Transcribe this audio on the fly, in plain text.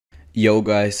Yo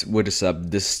guys, what is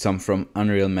up? This is Tom from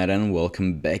Unreal Meta and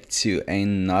welcome back to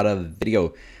another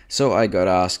video. So I got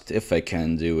asked if I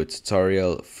can do a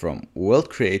tutorial from World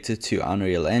Creator to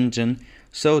Unreal Engine.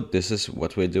 So this is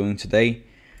what we're doing today.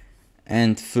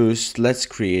 And first let's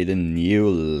create a new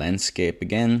landscape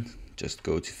again. Just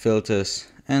go to filters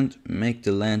and make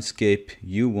the landscape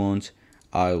you want.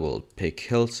 I will pick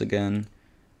hills again.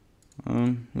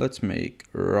 Let's make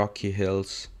rocky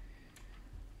hills.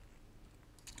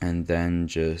 And then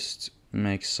just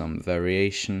make some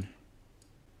variation.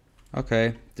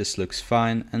 Okay, this looks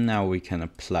fine, and now we can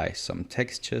apply some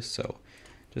texture. So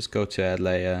just go to add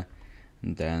layer,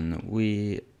 and then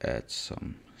we add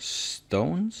some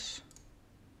stones.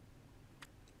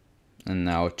 And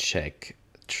now check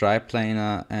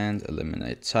triplanar and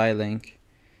eliminate tiling.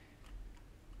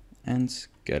 And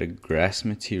get a grass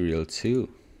material too.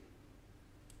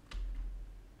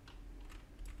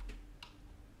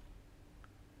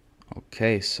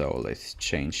 Okay, so let's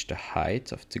change the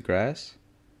height of the grass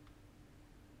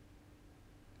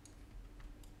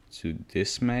to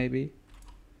this maybe,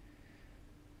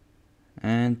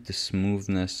 and the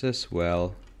smoothness as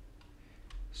well.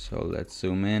 So let's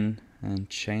zoom in and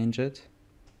change it.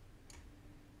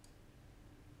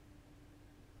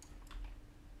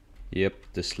 Yep,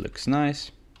 this looks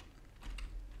nice.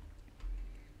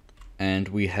 And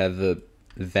we have a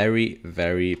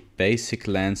very basic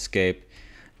landscape,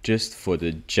 just for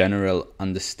the general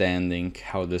understanding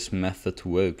how this method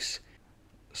works.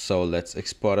 So let's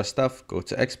export our stuff. Go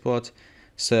to export,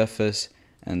 surface,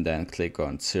 and then click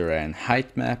on terrain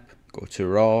height map. Go to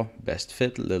raw, best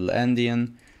fit, little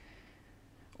endian.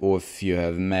 Or if you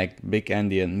have big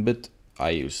endian, but I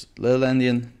use little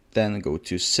endian, then go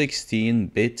to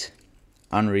 16-bit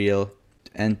Unreal.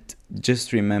 And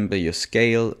just remember your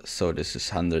scale. So this is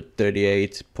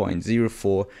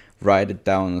 138.04. Write it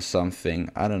down or something,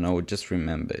 I don't know, just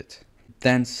remember it.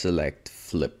 Then select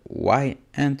flip Y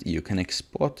and you can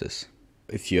export this.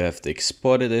 If you have to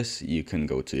export this, you can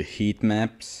go to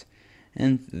heatmaps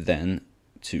and then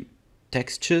to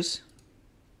textures.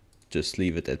 Just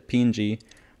leave it at PNG,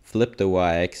 flip the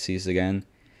Y-axis again,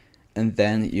 and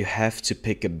then you have to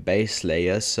pick a base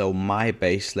layer. So my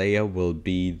base layer will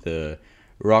be the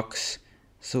rocks,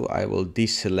 so I will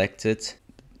deselect it,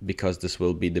 because this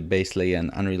will be the base layer in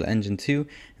Unreal Engine 2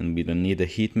 and we don't need a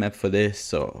heat map for this.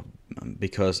 So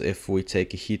because if we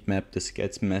take a heat map, this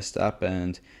gets messed up,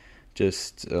 and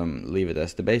just leave it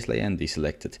as the base layer and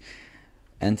deselect it.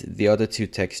 And the other two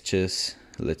textures,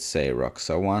 let's say rocks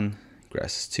are 1,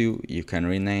 grass is 2, you can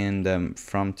rename them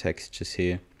from textures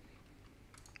here.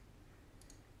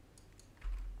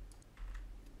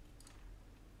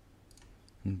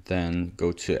 And then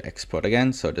go to export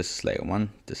again. So this is layer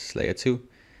 1, this is layer 2.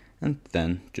 And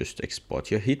then just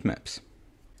export your heat maps.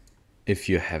 If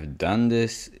you have done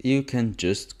this, you can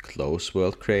just close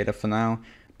World Creator for now,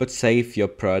 but save your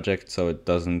project so it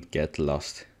doesn't get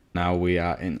lost. Now we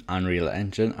are in Unreal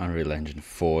Engine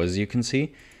 4 as you can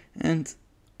see, and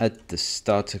at the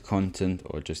starter content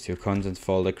or just your content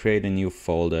folder, create a new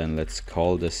folder and let's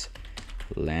call this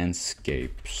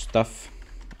landscape stuff.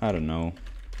 I don't know.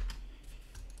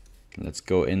 Let's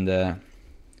go in there.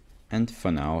 And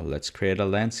for now, let's create a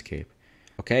landscape.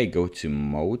 Okay, go to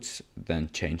modes, then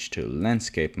change to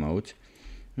landscape mode.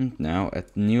 And now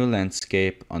at new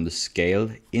landscape, on the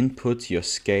scale, input your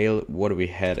scale, what we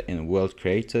had in World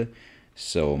Creator.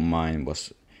 So mine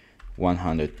was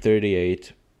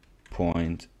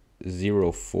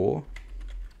 138.04.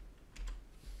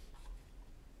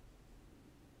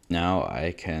 Now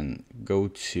I can go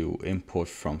to import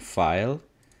from file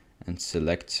and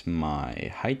select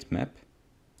my height map.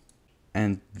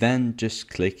 And then just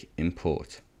click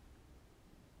import.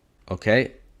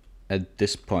 Okay, at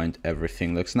this point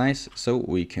everything looks nice, so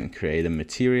we can create a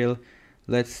material.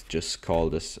 Let's just call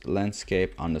this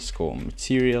landscape underscore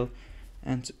material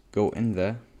and go in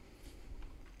there.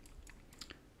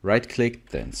 Right click,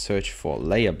 then search for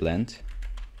layer blend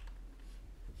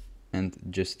and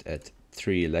just add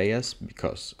 3 layers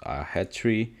because I had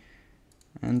 3,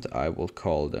 and I will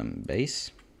call them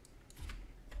base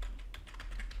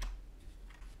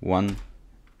 1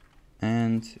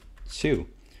 and 2.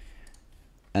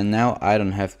 And now I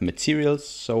don't have materials,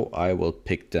 so I will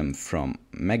pick them from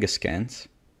Megascans.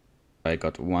 I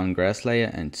got 1 grass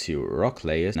layer and 2 rock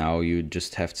layers. Now you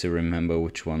just have to remember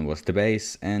which one was the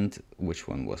base and which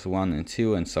one was 1 and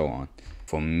 2 and so on.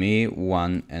 For me,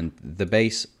 1 and the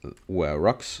base were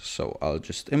rocks, so I'll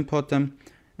just import them,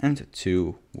 and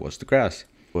 2 was the grass.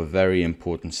 A very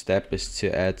important step is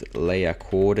to add layer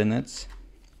coordinates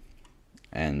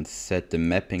and set the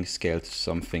mapping scale to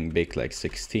something big like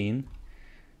 16.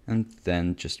 and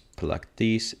then just plug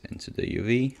these into the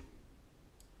UV.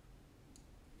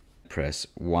 Press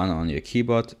 1 on your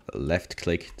keyboard, left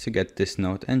click to get this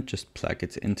node and just plug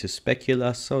it into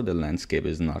specular so the landscape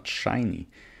is not shiny.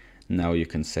 Now you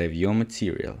can save your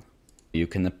material. You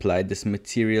can apply this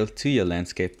material to your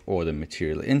landscape or the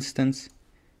material instance.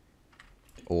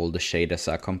 All the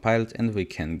shaders are compiled and we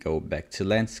can go back to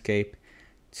landscape,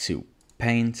 to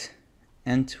paint,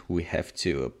 and we have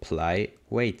to apply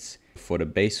weights. For the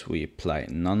base we apply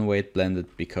non-weight blended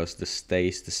because the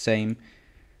stays the same,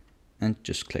 and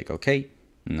just click OK.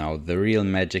 Now the real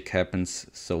magic happens.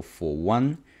 So for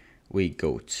 1 we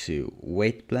go to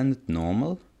weight blended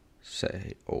normal,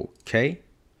 say OK.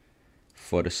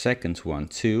 For the second one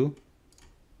too,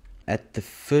 at the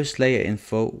first layer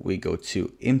info we go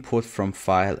to import from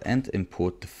file and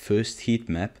import the first heat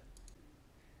map,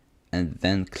 and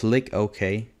then click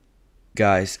OK.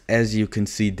 Guys, as you can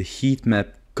see, the heat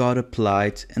map got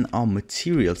applied and our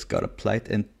materials got applied,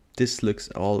 and this looks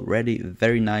already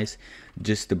very nice.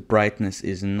 Just the brightness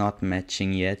is not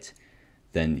matching yet.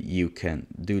 Then you can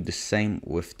do the same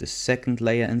with the second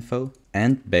layer info,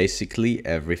 and basically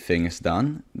everything is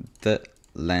done. The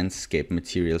landscape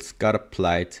materials got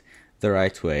applied the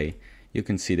right way. You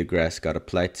can see the grass got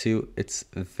applied too. It's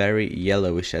very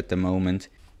yellowish at the moment,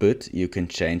 but you can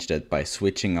change that by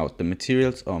switching out the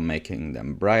materials or making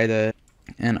them brighter,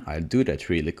 and I'll do that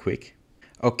really quick.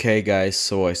 Okay guys,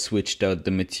 so I switched out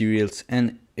the materials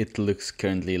and it looks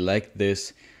currently like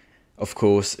this. Of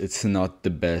course it's not the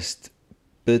best,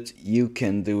 but you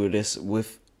can do this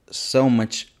with so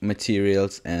much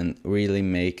materials and really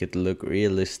make it look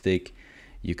realistic.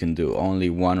 You can do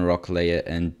only one rock layer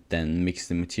and then mix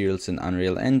the materials in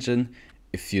Unreal Engine.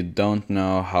 If you don't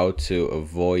know how to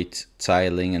avoid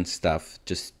tiling and stuff,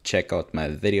 just check out my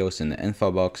videos in the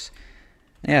info box.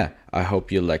 Yeah, I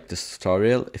hope you liked this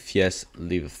tutorial. If yes,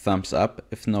 leave a thumbs up.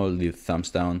 If no, leave a thumbs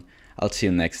down. I'll see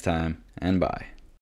you next time, and bye.